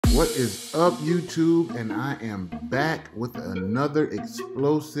What is up, YouTube? And I am back with another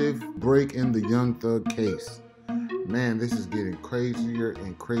explosive break in the Young Thug case. Man, this is getting crazier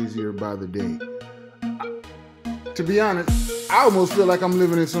and crazier by the day. To be honest, I almost feel like I'm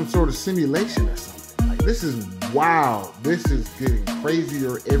living in some sort of simulation or something. Like, this is wild. This is getting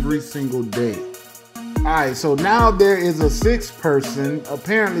crazier every single day. Alright, so now there is a sixth person,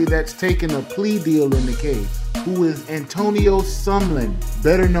 apparently, that's taken a plea deal in the case, who is Antonio Sumlin,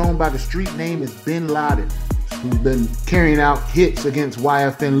 better known by the street name as Bin Laden, who's been carrying out hits against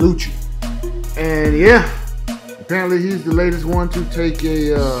YSL Lucci. And yeah, apparently he's the latest one to take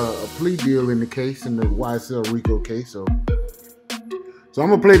a plea deal in the case, in the YSL Rico case. So I'm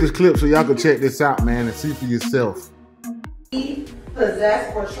gonna play this clip so y'all can check this out, man, and see for yourself. He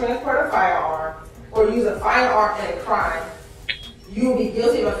possessed or transport a firearm or use a firearm in a crime, you will be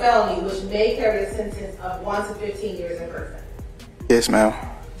guilty of a felony which may carry a sentence of 1 to 15 years in prison. Yes, ma'am.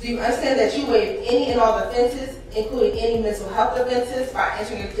 Do you understand that you waive any and all offenses, including any mental health offenses, by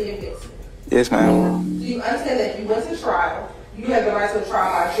entering a plea of guilty? Yes, ma'am. Do you understand that if you went to trial, you have the right to a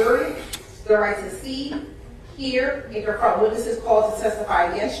trial by jury, the right to see, hear, and confront witnesses called to testify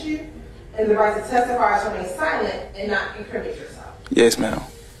against you, and the right to testify to remain silent and not incriminate yourself? Yes, ma'am.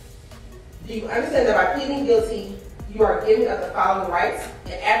 Do you understand that by pleading guilty, you are giving up the following rights,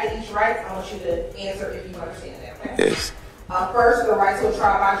 and after each right, I want you to answer if you understand that, okay? Yes. First, the right to a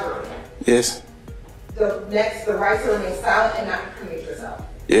trial by jury. Yes. Next, the right to remain silent and not incriminate yourself.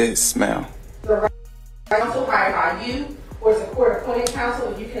 Yes, ma'am. The right to counsel hired by you, or as a court-appointed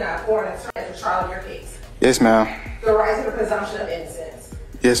counsel if you cannot afford an attorney at the trial of your case. Yes, ma'am. The right to the presumption of innocence.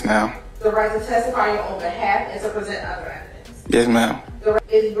 Yes, ma'am. The right to testify on your own behalf and to present other evidence. Yes, ma'am.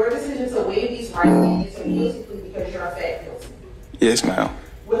 It is your decision to waive these rights and enter a guilty plea because you're in fact guilty. Yes, ma'am.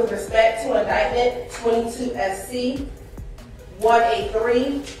 With respect to indictment 22 SC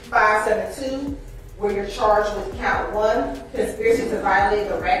 183-572, where you're charged with count 1, conspiracy to violate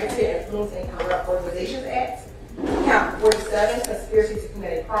the Racketeer Influence and Corrupt Organizations Act, count 47, conspiracy to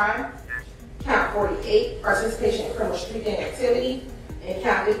commit a crime, count 48, participation in criminal street gang activity, and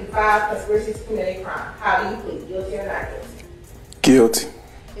count 55, conspiracy to commit a crime. How do you plead, guilty or not guilty? Guilty.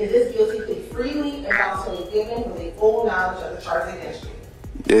 Is this guilty plea freely and voluntarily given with a full knowledge of the charges against you?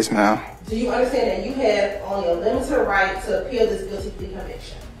 Yes, ma'am. Do you understand that you have only a limited right to appeal this guilty plea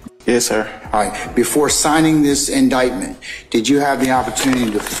conviction? Yes, sir. All right. Before signing this indictment, did you have the opportunity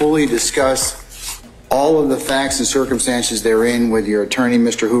to fully discuss all of the facts and circumstances therein with your attorney,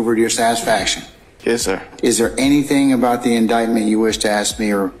 Mr. Hoover, to your satisfaction? Yes, sir. Is there anything about the indictment you wish to ask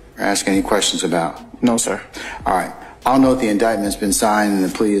me or ask any questions about? No, sir. All right. I'll note the indictment's been signed and the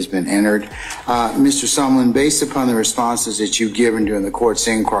plea has been entered. Mr. Sumlin, based upon the responses that you've given during the court's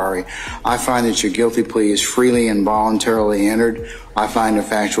inquiry, I find that your guilty plea is freely and voluntarily entered. I find a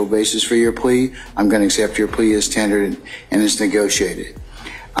factual basis for your plea. I'm going to accept your plea as tendered and as negotiated.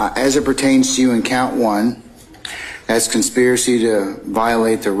 As it pertains to you in count 1, that's conspiracy to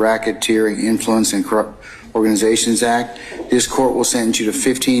violate the Racketeering Influence and Corrupt Organizations Act. This court will sentence you to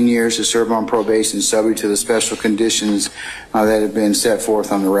 15 years to serve on probation, subject to the special conditions that have been set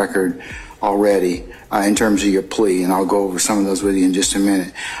forth on the record already in terms of your plea, and I'll go over some of those with you in just a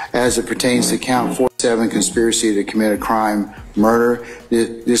minute. As it pertains to count 47, conspiracy to commit a crime, murder,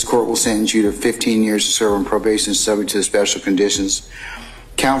 this court will sentence you to 15 years to serve on probation, subject to the special conditions.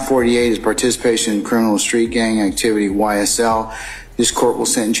 Count 48 is participation in criminal street gang activity, YSL. This court will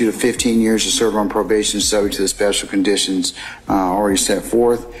sentence you to 15 years to serve on probation, subject to the special conditions already set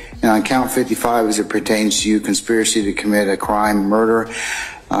forth. And on count 55, as it pertains to you, conspiracy to commit a crime, murder,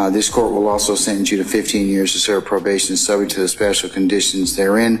 this court will also sentence you to 15 years to serve probation, subject to the special conditions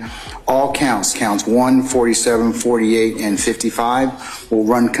therein. All counts 1, 47, 48, and 55, will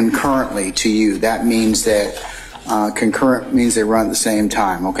run concurrently to you. That means that concurrent means they run at the same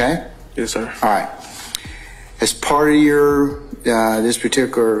time, okay? Yes, sir. All right. As part of your this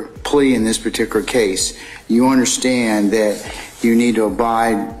particular plea in this particular case, you understand that you need to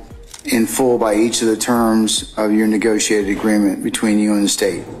abide in full by each of the terms of your negotiated agreement between you and the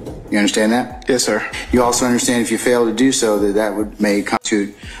state. You understand that? Yes, sir. You also understand if you fail to do so, that may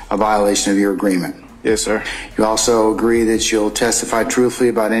constitute a violation of your agreement. Yes, sir. You also agree that you'll testify truthfully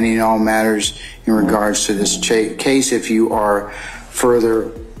about any and all matters in regards to this case if you are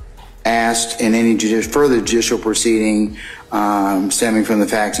further asked in any further judicial proceeding stemming from the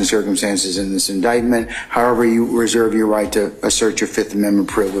facts and circumstances in this indictment. However, you reserve your right to assert your Fifth Amendment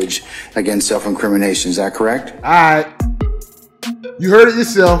privilege against self-incrimination. Is that correct? All right. You heard it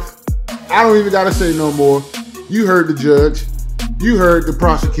yourself. I don't even got to say no more. You heard the judge. You heard the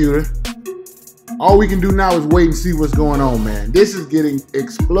prosecutor. All we can do now is wait and see what's going on, man. This is getting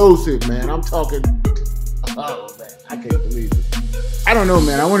explosive, man. I'm talking, oh man, I can't believe it. I don't know,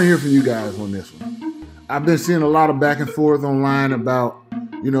 man. I want to hear from you guys on this one. I've been seeing a lot of back and forth online about,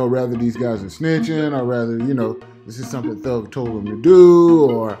 whether these guys are snitching or rather, this is something Thug told them to do,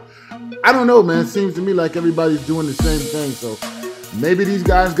 or I don't know, man. It seems to me like everybody's doing the same thing. So maybe these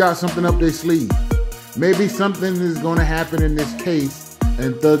guys got something up their sleeve. Maybe something is going to happen in this case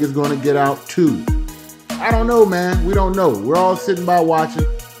and Thug is going to get out too. I don't know, man. We don't know. We're all sitting by watching.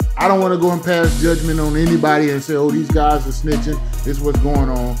 I don't want to go and pass judgment on anybody and say, oh, these guys are snitching. This is what's going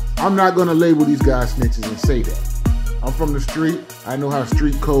on. I'm not going to label these guys snitches and say that. I'm from the street. I know how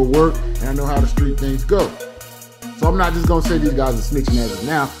street code works, and I know how the street things go. So I'm not just going to say these guys are snitching as of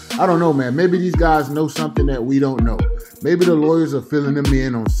now. I don't know, man. Maybe these guys know something that we don't know. Maybe the lawyers are filling them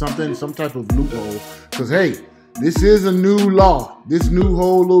in on something, some type of loophole. Because, hey, this is a new law. This new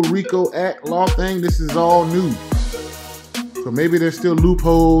whole little RICO Act law thing, this is all new. So maybe there's still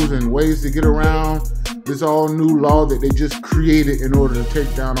loopholes and ways to get around this all new law that they just created in order to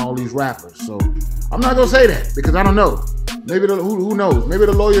take down all these rappers. So I'm not going to say that because I don't know. Maybe who knows? Maybe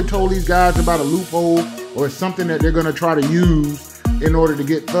the lawyer told these guys about a loophole or something that they're going to try to use in order to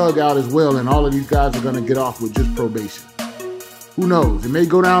get Thug out as well, and all of these guys are going to get off with just probation. Who knows? It may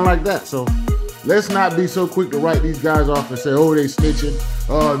go down like that. So let's not be so quick to write these guys off and say, oh, they snitching,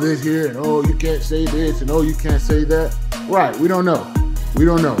 oh, this here, and oh, you can't say this, and oh, you can't say that. Right, we don't know. We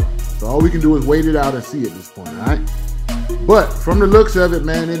don't know. So all we can do is wait it out and see at this point, all right? But from the looks of it,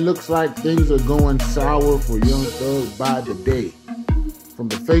 man, it looks like things are going sour for Young Thug by the day. From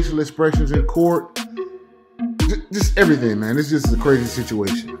the facial expressions in court, just everything, man. It's just a crazy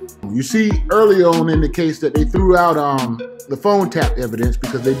situation. You see early on in the case that they threw out the phone tap evidence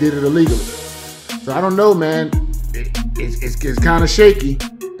because they did it illegally. So I don't know, man. It's kind of shaky.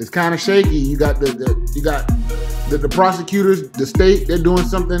 It's kind of shaky. You got the prosecutors, the state, they're doing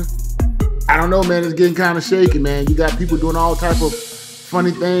something. I don't know, man. It's getting kind of shaky, man. You got people doing all type of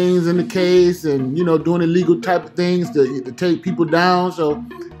funny things in the case and, doing illegal type of things to take people down. So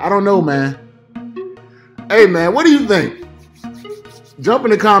I don't know, man. Hey, man, what do you think? Jump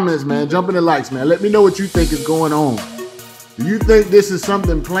in the comments, man. Jump in the likes, man. Let me know what you think is going on. Do you think this is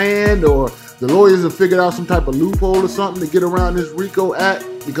something planned, or the lawyers have figured out some type of loophole or something to get around this RICO Act?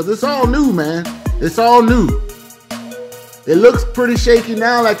 Because it's all new, man. It's all new. It looks pretty shaky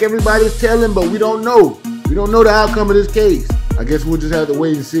now, like everybody's telling, but we don't know. We don't know the outcome of this case. I guess we'll just have to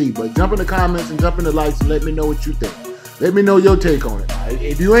wait and see. But jump in the comments and jump in the likes and let me know what you think. Let me know your take on it.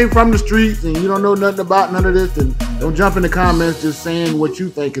 If you ain't from the streets and you don't know nothing about none of this, then don't jump in the comments just saying what you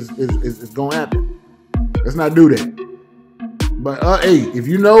think is going to happen. Let's not do that. But hey, if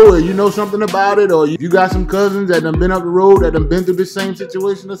you know or you know something about it, or you got some cousins that done been up the road, that done been through the same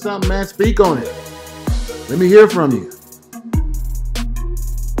situation or something, man, speak on it. Let me hear from you.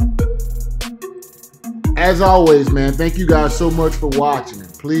 As always, man, thank you guys so much for watching,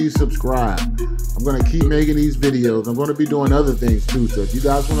 and please subscribe. I'm going to keep making these videos. I'm going to be doing other things too. So if you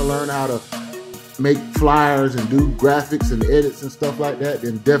guys want to learn how to make flyers and do graphics and edits and stuff like that,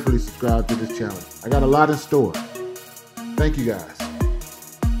 then definitely subscribe to this channel. I got a lot in store. Thank you guys.